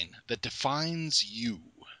line that defines you?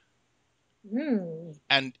 Hmm.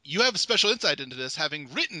 And you have special insight into this,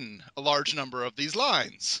 having written a large number of these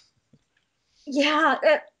lines. Yeah,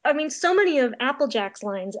 I mean, so many of Applejack's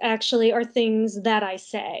lines actually are things that I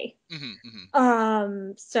say. Hmm.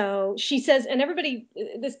 Hmm. So she says, and everybody,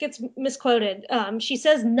 this gets misquoted. She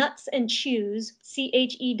says nuts and chews,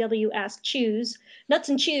 CHEWS, choose, nuts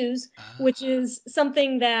and chews, which Ah, is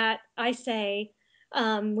something that I say,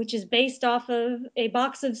 which is based off of a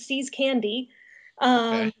box of C's candy.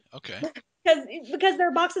 okay, Um, okay. because there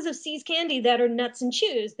are boxes of C's candy that are nuts and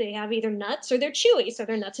chews. They have either nuts or they're chewy, so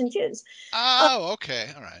they're nuts and chews. Oh, okay,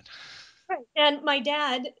 all right. Right. And my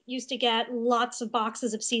dad used to get lots of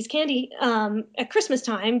boxes of C's candy at Christmas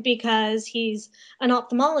time because he's an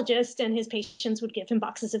ophthalmologist and his patients would give him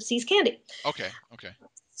boxes of C's candy. Okay, okay.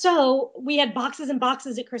 So we had boxes and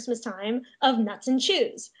boxes at Christmas time of nuts and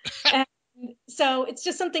chews. And so it's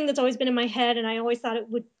just something that's always been in my head. And I always thought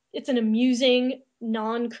it's an amusing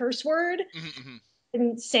non curse word. Hmm. Hmm.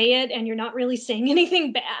 And say it, and you're not really saying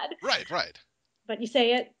anything bad, Right, right. but you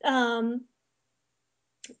say it.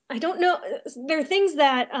 I don't know. There are things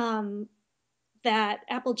that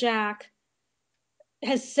Applejack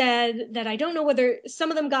has said that I don't know whether some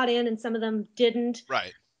of them got in and some of them didn't.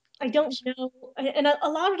 Right, I of don't course. know, and a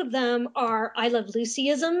lot of them are "I Love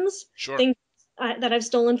Lucyisms," Sure. things that I've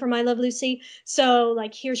stolen from "I Love Lucy." So,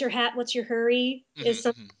 like, "Here's your hat, what's your hurry" Hmm. is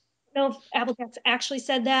some Hmm. know if Applejack's actually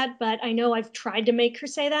said that, but I know I've tried to make her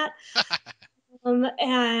say that.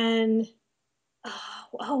 And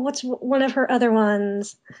what's one of her other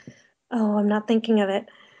ones? Oh, I'm not thinking of it.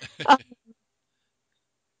 Uh,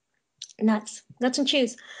 nuts and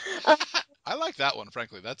chews. Uh, I like that one,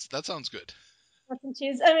 frankly. That sounds good. nuts and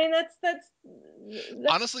chews. I mean, that's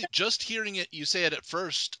Honestly, just hearing it, you say it at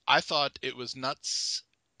first, I thought it was nuts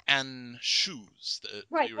and shoes that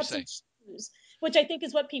right. you were Nuts saying. and shoes, which I think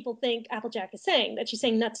is what people think Applejack is saying. That she's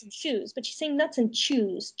saying Mhm. nuts and shoes, but she's saying nuts and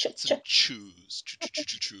chews. Nuts and choose.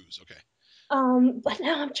 Choose. Okay. But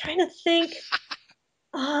now I'm trying to think.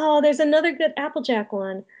 Oh, there's another good Applejack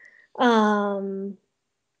one. Um,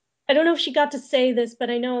 I don't know if she got to say this, but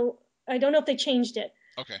I don't know if they changed it.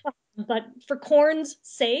 Okay. But for corn's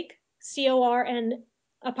sake, CORN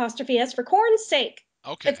apostrophe S, for corn's sake.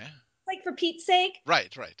 Okay. It's like for Pete's sake.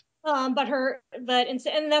 Right, right. And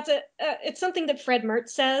that's it's something that Fred Mertz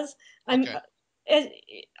says. I'm Okay. uh,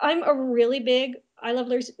 I'm a really big I Love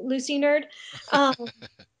Lucy nerd, um,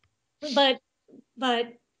 but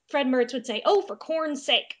but Fred Mertz would say, "Oh, for corn's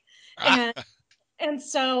sake," Ah, and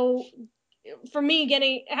so for me,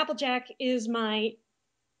 getting Applejack is my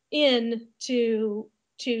in to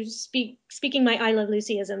speaking my I Love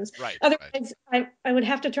Lucyisms. right, right. Otherwise, I would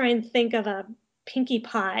have to try and think of a Pinkie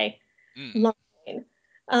Pie Mm, line.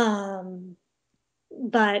 Um,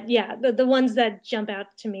 but yeah, the ones that jump out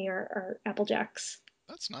to me are Applejacks.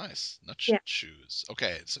 that's nice. Nuts Yeah, shoes.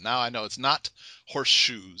 Okay, so now I know it's not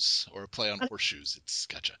horseshoes or a play on horseshoes. It's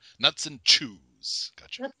gotcha. Nuts and chews.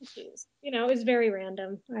 Gotcha. nuts and shoes. It's very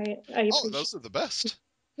random. I Oh, appreciate. those are the best.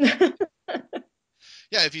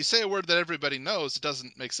 Yeah, if you say a word that everybody knows, it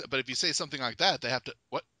doesn't make sense. But if you say something like that, they have to,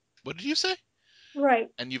 what? What did you say? Right.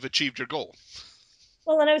 And you've achieved your goal.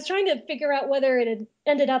 Well, and I was trying to figure out whether it had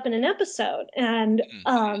ended up in an episode,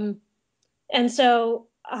 Mm, and so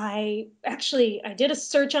I did a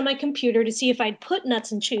search on my computer to see if I'd put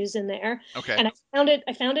nuts and chews in there, okay. and I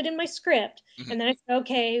found it in my script, Mhm. and then I said,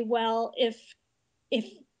 okay, well, if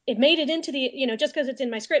it made it into the, just because it's in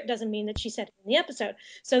my script doesn't mean that she said it in the episode.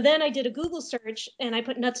 So then I did a Google search and I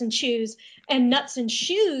put nuts and chews, and nuts and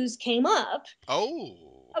shoes came up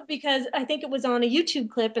Oh. because I think it was on a YouTube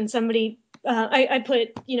clip, and somebody I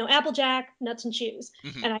put Applejack nuts and shoes,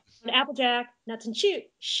 Mhm. and I put Applejack nuts and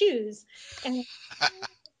shoes, and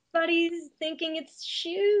everybody's thinking it's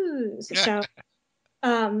shoes. Yeah. So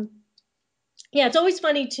um, yeah, it's always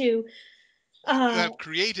funny to You uh, have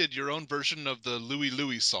created your own version of the Louie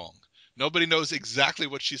Louie song. Nobody knows exactly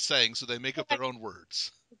what she's saying, so they make up their own words.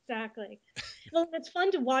 exactly. Well, it's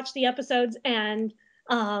fun to watch the episodes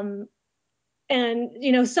um,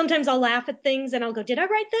 and sometimes I'll laugh at things and I'll go, "Did I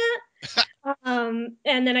write that?" And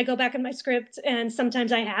then I go back in my script, and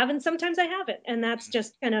sometimes I have, and sometimes I haven't, and that's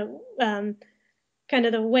just kind of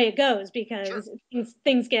the way it goes Sure. because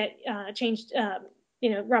things get changed.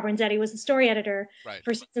 Robert Renzetti was the story editor Right.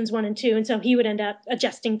 for seasons 1 and 2, and so he would end up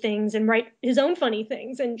adjusting things and write his own funny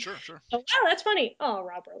things. And Sure, sure. oh, wow, that's funny. Oh,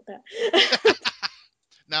 Rob wrote that.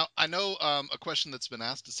 Now, I know a question that's been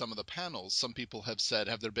asked to some of the panels. Some people have said,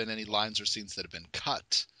 have there been any lines or scenes that have been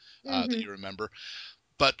cut that hmm you remember?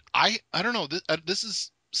 But I don't know. This is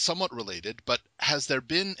somewhat related, but has there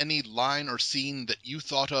been any line or scene that you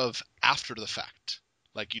thought of after the fact?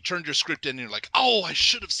 Like you turned your script in and you're like, oh, I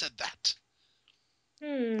should have said that.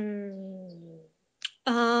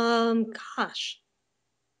 Hmm. Gosh,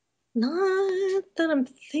 not that I'm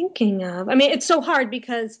thinking of. I mean, it's so hard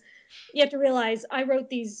because you have to realize I wrote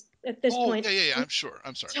these at this Oh, point yeah, yeah, yeah. a I'm sure.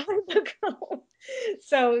 I'm sorry. long time ago.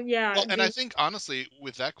 So yeah, Well, and I think honestly,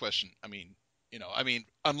 with that question, I mean,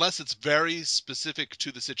 unless it's very specific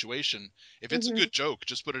to the situation, if it's a mhm. good joke,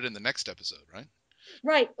 just put it in the next episode, right?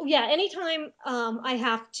 Right. Yeah. Anytime I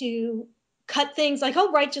have to cut things, like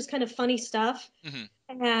I'll write just kind of funny stuff, Hmm.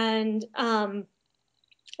 and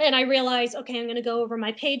and I realize, okay, I'm going to go over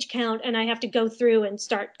my page count, and I have to go through and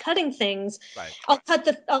start cutting things. Right. I'll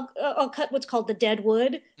cut what's called the dead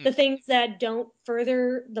wood, the Mm. things that don't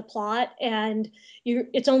further the plot, and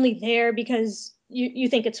it's only there because you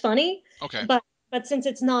think it's funny, Okay. but since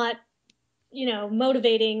it's not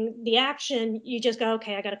motivating the action, you just go,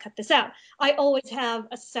 okay, I got to cut this out. I always have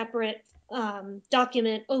a separate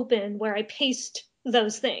document open where I paste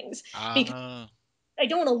those things because Uh, I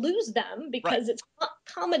don't want to lose them right. because it's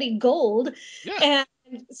comedy gold. Yeah.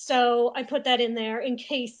 And so I put that in there in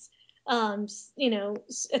case,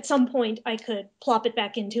 at some point I could plop it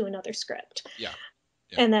back into another script Yeah.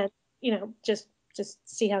 Yeah. and then, just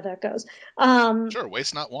see how that goes. Um, Sure.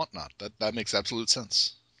 Waste not, want not. That makes absolute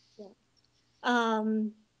sense. yeah.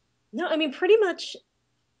 um, no, I mean, pretty much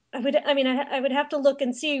I would have to look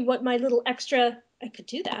and see what my little extra, I could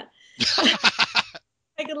do that.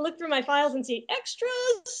 I could look through my files and see extra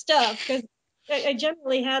stuff because I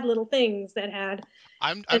generally had little things that had.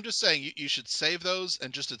 I'm just saying you should save those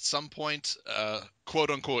and just at some point, quote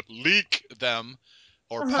unquote, leak them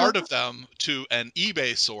or Uh-huh. part of them to an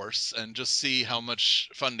eBay source and just see how much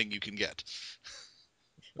funding you can get.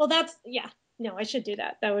 Well, that's yeah. No, I should do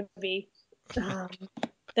that. Um,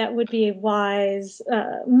 that would be a wise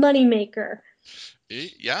money maker.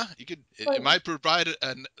 Yeah, you could. It But might provide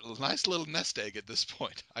a nice little nest egg at this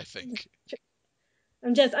point, I think.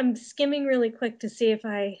 I'm skimming really quick to see if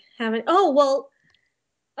I haven't. Oh well,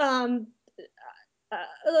 um,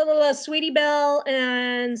 Sweetie Belle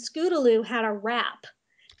and Scootaloo had a rap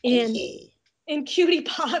in Oh, Cutie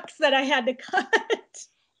Box that I had to cut.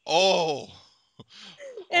 oh,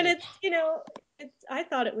 And oh, I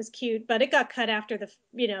thought it was cute, but it got cut after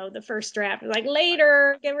the first draft. Like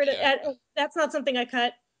later, get rid of yeah, that's not something I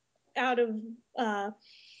cut out of. uh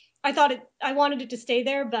I wanted it to stay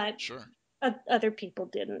there, but sure. other people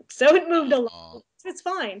didn't, so it moved along. Uh, It's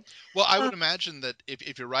fine. well, I uh, would imagine that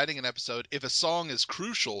if you're writing an episode, if a song is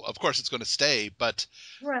crucial, of course it's going to stay, but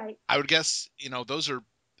right. I would guess, those are,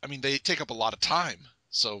 I mean, they take up a lot of time.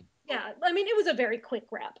 So, Yeah, I mean, it was a very quick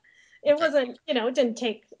wrap. It okay. wasn't, it didn't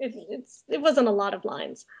take it wasn't a lot of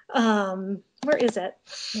lines. Where is it?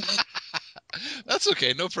 That's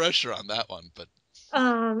okay. No pressure on that one, but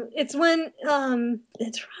It's when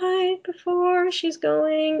it's right before she's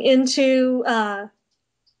going into the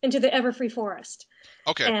Everfree Forest.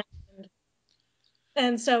 okay.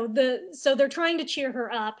 And so they're trying to cheer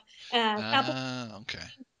her up as Apple Ah, okay.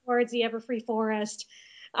 towards the Everfree Forest.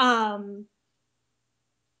 Um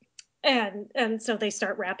and so they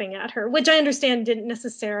start rapping at her, which I understand didn't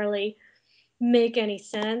necessarily make any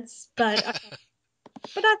sense, but I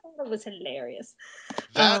thought it was hilarious.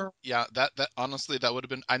 That, Uh, yeah, that honestly, that would have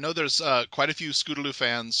been. I know there's quite a few Scootaloo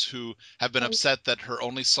fans who have been um, upset that her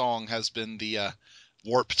only song has been the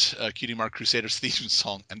warped Cutie Mark Crusaders theme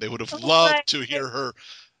song, and they would have oh my, loved to hear her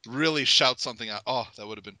really shout something out. Oh, that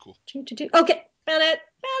would have been cool. okay, found it,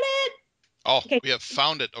 found it. Oh, Okay, we have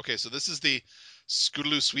found it. Okay, so this is the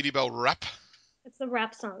Scootaloo Sweetie Belle rap. it's the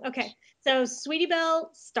rap song. Okay, so Sweetie Belle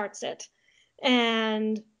starts it,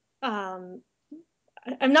 and um,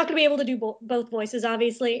 I'm not going to be able to do both voices,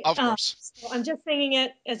 obviously. Of course. So I'm just singing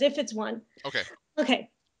it as if it's one. Okay. Okay,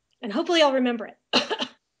 and hopefully I'll remember it.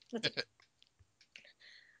 Let's see.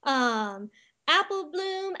 Um, apple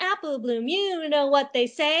bloom, you know what they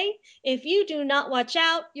say. If you do not watch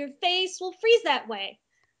out, your face will freeze that way.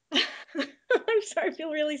 I'm sorry, I feel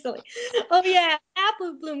really silly. Oh yeah,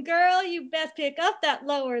 apple bloom girl, you best pick up that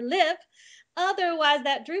lower lip. Otherwise,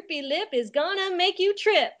 that droopy lip is gonna make you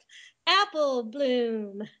trip. Apple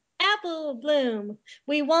bloom, apple bloom.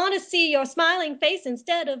 We want to see your smiling face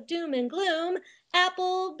instead of doom and gloom.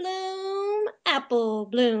 Apple bloom, apple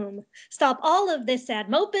bloom. Stop all of this sad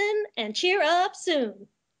moping and cheer up soon.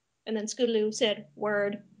 And then Scootaloo said,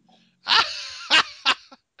 "Word."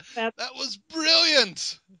 That's That was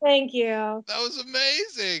brilliant. Thank you. That was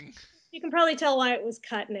amazing. You can probably tell why it was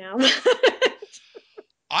cut now.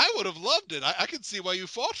 I would have loved it. I could see why you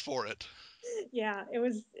fought for it. Yeah, it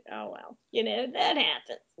was. Oh well, that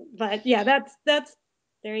happens. But yeah, that's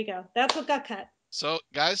there you go. That's what got cut. So,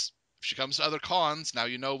 guys, if she comes to other cons, now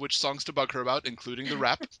you know which songs to bug her about, including the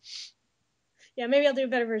rap. Yeah, maybe I'll do a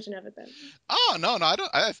better version of it then. Oh no, no, I don't.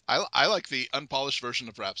 I like the unpolished version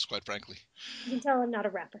of raps, quite frankly. You can tell I'm not a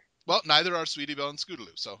rapper. Well, neither are Sweetie Belle and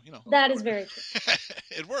Scootaloo, so That is very true.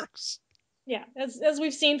 it works. Yeah, as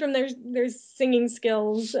we've seen from their singing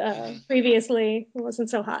skills Hmm. previously, it wasn't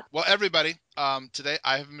so hot. Well, everybody, today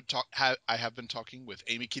I have been talking with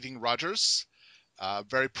Amy Keating Rogers,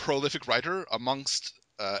 very prolific writer amongst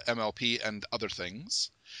MLP and other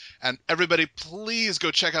things. And everybody, please go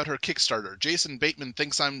check out her Kickstarter. Jason Bateman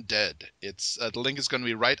Thinks I'm Dead. It's the link is going to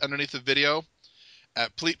be right underneath the video.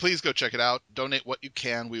 Please go check it out. Donate what you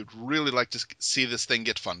can. We would really like to see this thing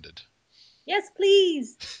get funded. Yes,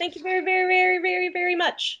 please. Thank you very, very, very, very, very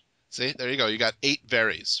much. See, there you go. You got 8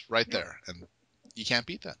 varies right there, and you can't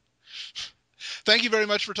beat that. Thank you very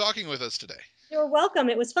much for talking with us today. You're welcome.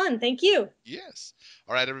 It was fun. Thank you. Yes.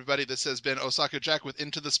 All right, everybody. This has been Osaka Jack with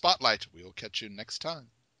Into the Spotlight. We'll catch you next time.